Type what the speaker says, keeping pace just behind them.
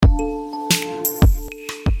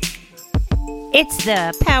It's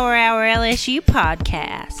the Power Hour LSU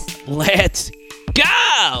podcast. Let's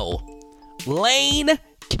go! Lane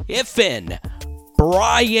Kiffin,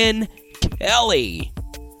 Brian Kelly.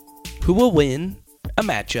 Who will win a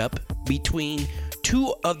matchup between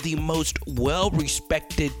two of the most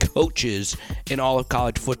well-respected coaches in all of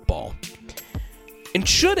college football? And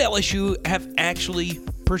should LSU have actually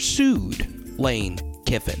pursued Lane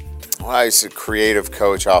Kiffin? Well, he's a creative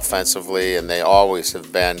coach offensively, and they always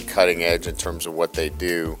have been cutting edge in terms of what they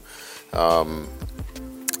do. And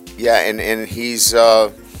he's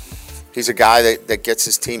a guy that gets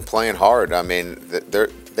his team playing hard. I mean,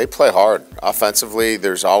 they play hard. Offensively,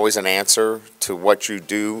 there's always an answer to what you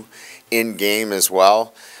do in-game as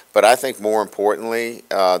well. But I think more importantly,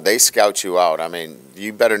 they scout you out. I mean,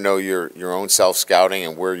 you better know your own self-scouting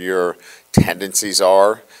and where your tendencies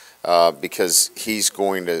are. Because he's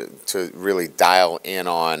going to really dial in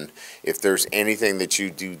on if there's anything that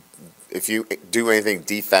you do. If you do anything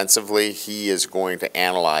defensively, he is going to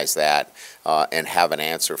analyze that and have an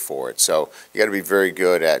answer for it. So you got to be very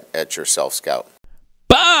good at your self-scout.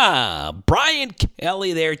 Brian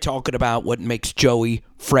Kelly there talking about what makes Joey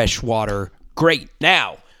Freshwater great.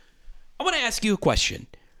 Now, I want to ask you a question.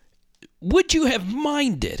 Would you have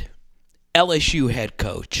minded LSU head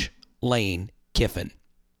coach Lane Kiffin?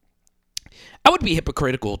 I would be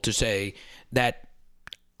hypocritical to say that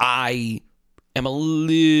I am a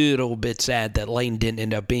little bit sad that Lane didn't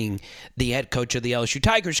end up being the head coach of the LSU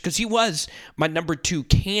Tigers because he was my number 2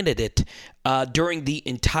 candidate during the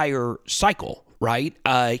entire cycle, right?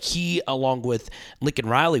 He, along with Lincoln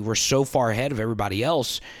Riley, were so far ahead of everybody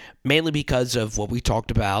else, mainly because of what we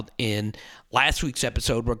talked about in last week's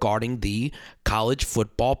episode regarding the college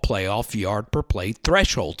football playoff yard per play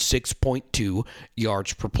threshold, 6.2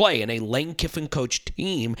 yards per play. And a Lane Kiffin coach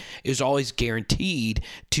team is always guaranteed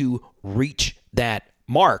to reach that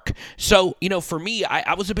mark. So, for me,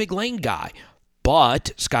 I was a big Lane guy.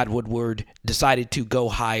 But Scott Woodward decided to go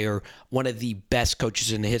hire one of the best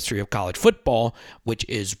coaches in the history of college football, which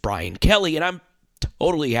is Brian Kelly. And I'm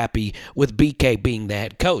totally happy with BK being the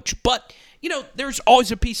head coach. But, there's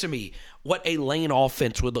always a piece of me what a Lane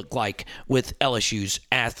offense would look like with LSU's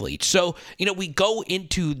athletes. So, we go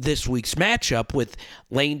into this week's matchup with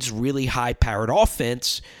Lane's really high-powered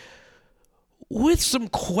offense with some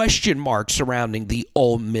question marks surrounding the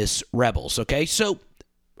Ole Miss Rebels, okay? So,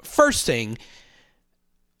 first thing,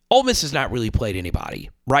 Ole Miss has not really played anybody,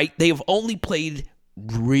 right? They have only played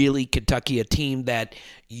really Kentucky, a team that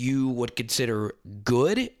you would consider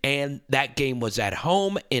good, and that game was at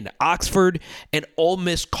home in Oxford, and Ole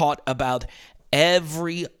Miss caught about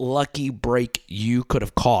every lucky break you could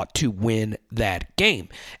have caught to win that game.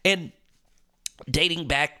 And dating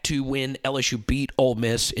back to when LSU beat Ole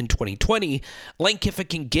Miss in 2020, Lane Kiffin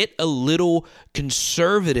can get a little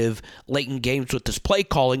conservative late in games with this play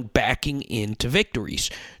calling, backing into victories.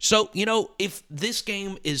 So, if this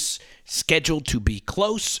game is scheduled to be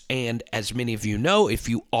close, and as many of you know, if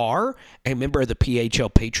you are a member of the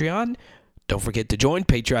PHL Patreon, don't forget to join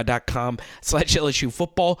patreon.com/LSU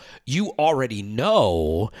football. You already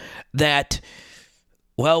know that,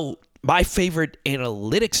 my favorite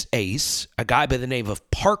analytics ace, a guy by the name of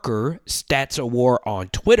Parker Stats of War on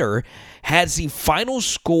Twitter, has the final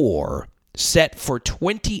score set for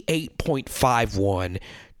 28.51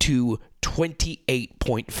 to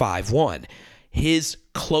 28.51. His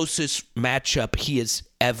closest matchup he has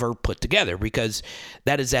ever put together, because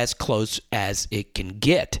that is as close as it can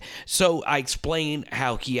get. So I explain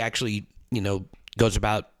how he actually, goes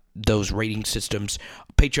about those rating systems,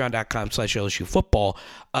 patreon.com/LSU football,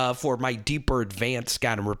 for my deeper advanced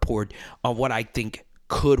scouting report on what I think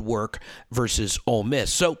could work versus Ole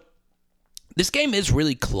Miss. So this game is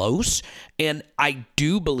really close, and I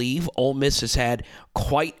do believe Ole Miss has had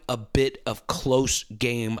quite a bit of close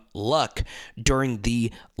game luck during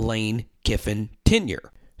the Lane Kiffin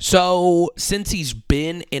tenure. So since he's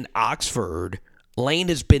been in Oxford, Lane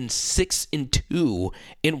has been 6-2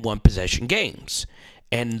 in one-possession games.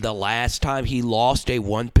 And the last time he lost a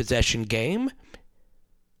one-possession game,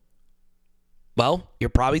 you're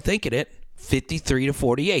probably thinking it,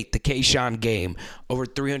 53-48, the Keyshawn game, over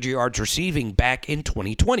 300 yards receiving back in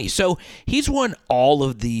 2020. So he's won all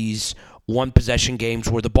of these one-possession games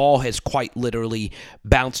where the ball has quite literally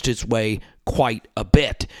bounced his way quite a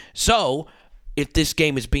bit. So if this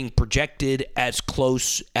game is being projected as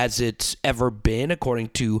close as it's ever been, according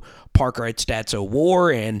to Parker at Stats of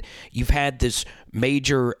War, and you've had this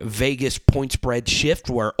major Vegas point spread shift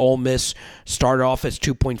where Ole Miss started off as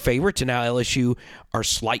 2-point favorites and now LSU are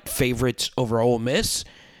slight favorites over Ole Miss,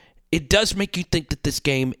 it does make you think that this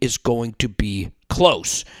game is going to be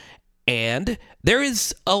close. And there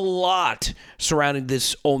is a lot surrounding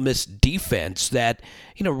this Ole Miss defense that,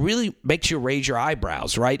 really makes you raise your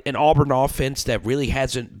eyebrows, right? An Auburn offense that really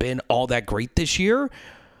hasn't been all that great this year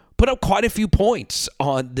put up quite a few points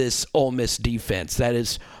on this Ole Miss defense that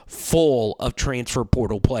is full of transfer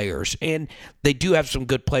portal players. And they do have some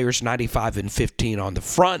good players, 95 and 15 on the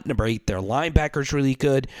front. Number 8, their linebacker's really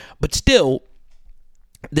good. But still,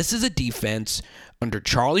 this is a defense under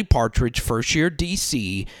Charlie Partridge, first-year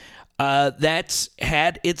DC, that's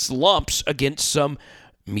had its lumps against some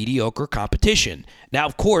mediocre competition. Now,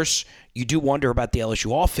 of course, you do wonder about the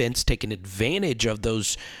LSU offense taking advantage of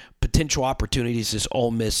those potential opportunities this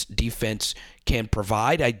Ole Miss defense can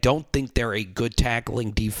provide. I don't think they're a good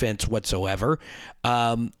tackling defense whatsoever.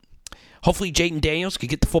 Hopefully, Jayden Daniels can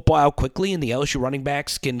get the football out quickly and the LSU running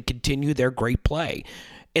backs can continue their great play.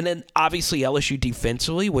 And then, obviously, LSU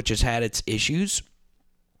defensively, which has had its issues,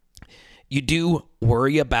 you do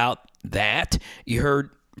worry about that. You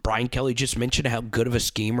heard Brian Kelly just mentioned how good of a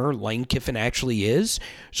schemer Lane Kiffin actually is.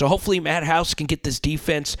 So hopefully Matt House can get this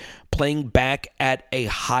defense playing back at a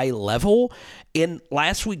high level. In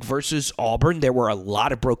last week versus Auburn, there were a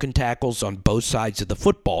lot of broken tackles on both sides of the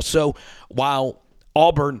football. So while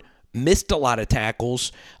Auburn missed a lot of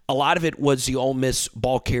tackles, a lot of it was the Ole Miss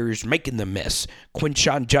ball carriers making them miss.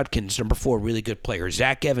 Quinshon Judkins, number 4, really good player.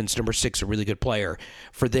 Zach Evans, number 6, a really good player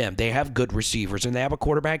for them. They have good receivers, and they have a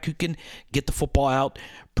quarterback who can get the football out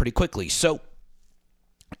pretty quickly. So,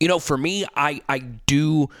 for me, I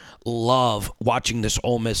do love watching this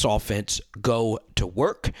Ole Miss offense go to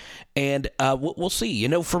work, and we'll see.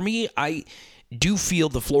 For me, I do feel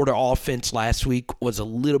the Florida offense last week was a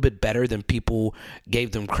little bit better than people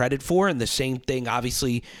gave them credit for, and the same thing,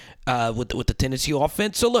 obviously, with the Tennessee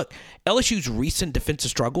offense. So, look, LSU's recent defensive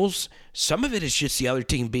struggles, some of it is just the other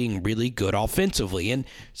team being really good offensively, and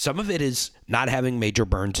some of it is not having Major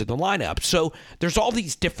Burns in the lineup. So, there's all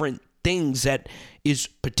these different things that is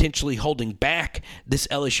potentially holding back this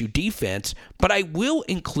LSU defense, but I will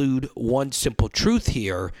include one simple truth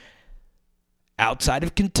here. Outside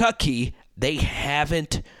of Kentucky, they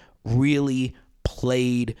haven't really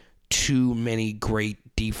played too many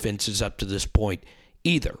great defenses up to this point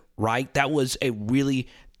either, right? That was a really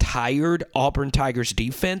tired Auburn Tigers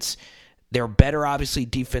defense. They're better, obviously,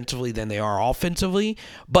 defensively than they are offensively,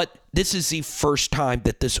 but this is the first time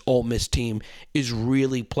that this Ole Miss team is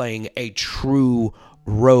really playing a true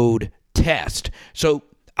road test. So,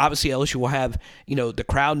 obviously, LSU will have, the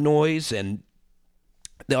crowd noise, and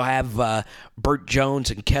they'll have Burt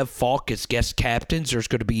Jones and Kev Falk as guest captains. There's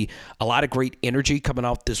going to be a lot of great energy coming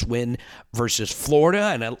off this win versus Florida,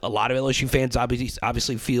 and a lot of LSU fans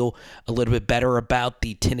obviously feel a little bit better about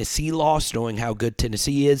the Tennessee loss, knowing how good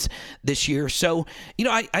Tennessee is this year. So,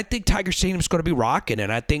 I think Tiger Stadium is going to be rocking,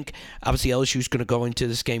 and I think, obviously, LSU is going to go into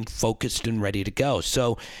this game focused and ready to go.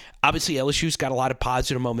 So, obviously, LSU's got a lot of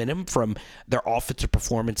positive momentum from their offensive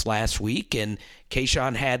performance last week, and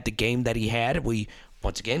Keyshawn had the game that he had. We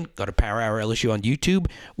once again, go to Power Hour LSU on YouTube,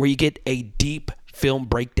 where you get a deep film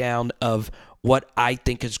breakdown of what I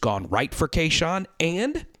think has gone right for Keyshawn.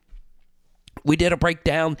 And we did a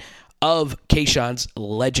breakdown of Keyshawn's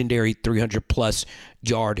legendary 300-plus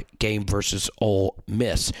yard game versus Ole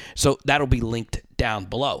Miss. So that'll be linked down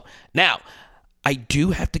below. Now, I do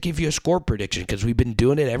have to give you a score prediction because we've been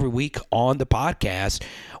doing it every week on the podcast.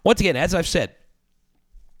 Once again, as I've said,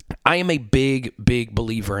 I am a big, big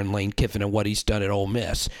believer in Lane Kiffin and what he's done at Ole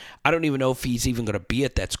Miss. I don't even know if he's even going to be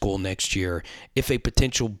at that school next year. If a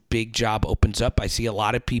potential big job opens up, I see a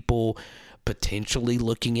lot of people potentially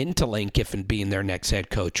looking into Lane Kiffin being their next head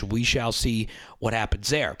coach. We shall see what happens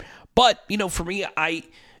there. But, for me, I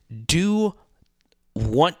do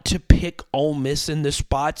want to pick Ole Miss in this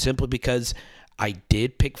spot simply because I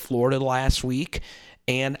did pick Florida last week.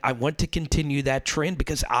 And I want to continue that trend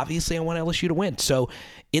because obviously I want LSU to win. So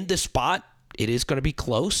in this spot, it is going to be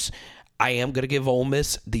close. I am going to give Ole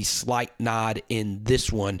Miss the slight nod in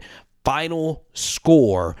this one. Final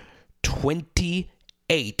score, 28-24.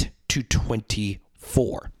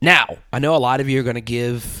 Now, I know a lot of you are going to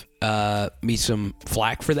give me some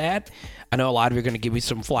flack for that. I know a lot of you are going to give me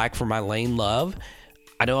some flack for my Lane love.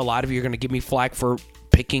 I know a lot of you are going to give me flack for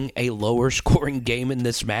picking a lower scoring game in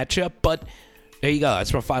this matchup, but there you go.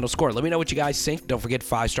 That's my final score. Let me know what you guys think. Don't forget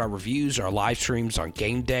 5-star reviews, our live streams on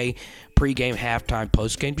game day, pregame, halftime,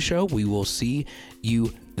 postgame show. We will see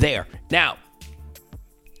you there. Now,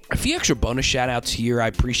 a few extra bonus shout-outs here. I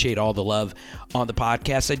appreciate all the love on the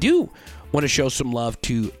podcast. I do want to show some love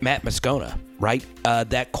to Matt Moscona, right?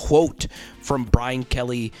 That quote from Brian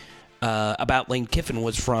Kelly about Lane Kiffin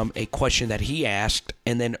was from a question that he asked.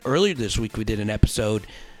 And then earlier this week, we did an episode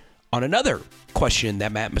on another question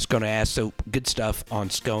that Matt was going to ask. So good stuff on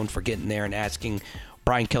Scone for getting there and asking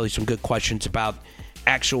Brian Kelly some good questions about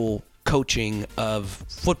actual coaching of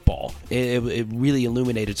football. It really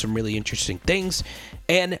illuminated some really interesting things.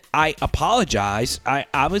 And I apologize. I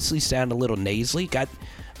obviously sound a little nasally. Got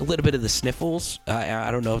a little bit of the sniffles. I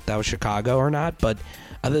don't know if that was Chicago or not, but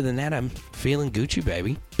other than that, I'm feeling Gucci,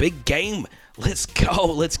 baby. Big game. Let's go.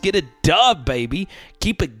 Let's get a dub, baby.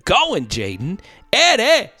 Keep it going, Jaden.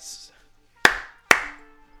 It is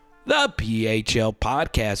the PHL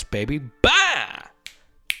podcast, baby. Bye.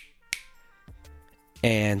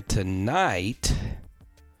 And tonight,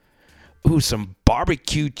 some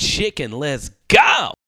barbecue chicken. Let's go.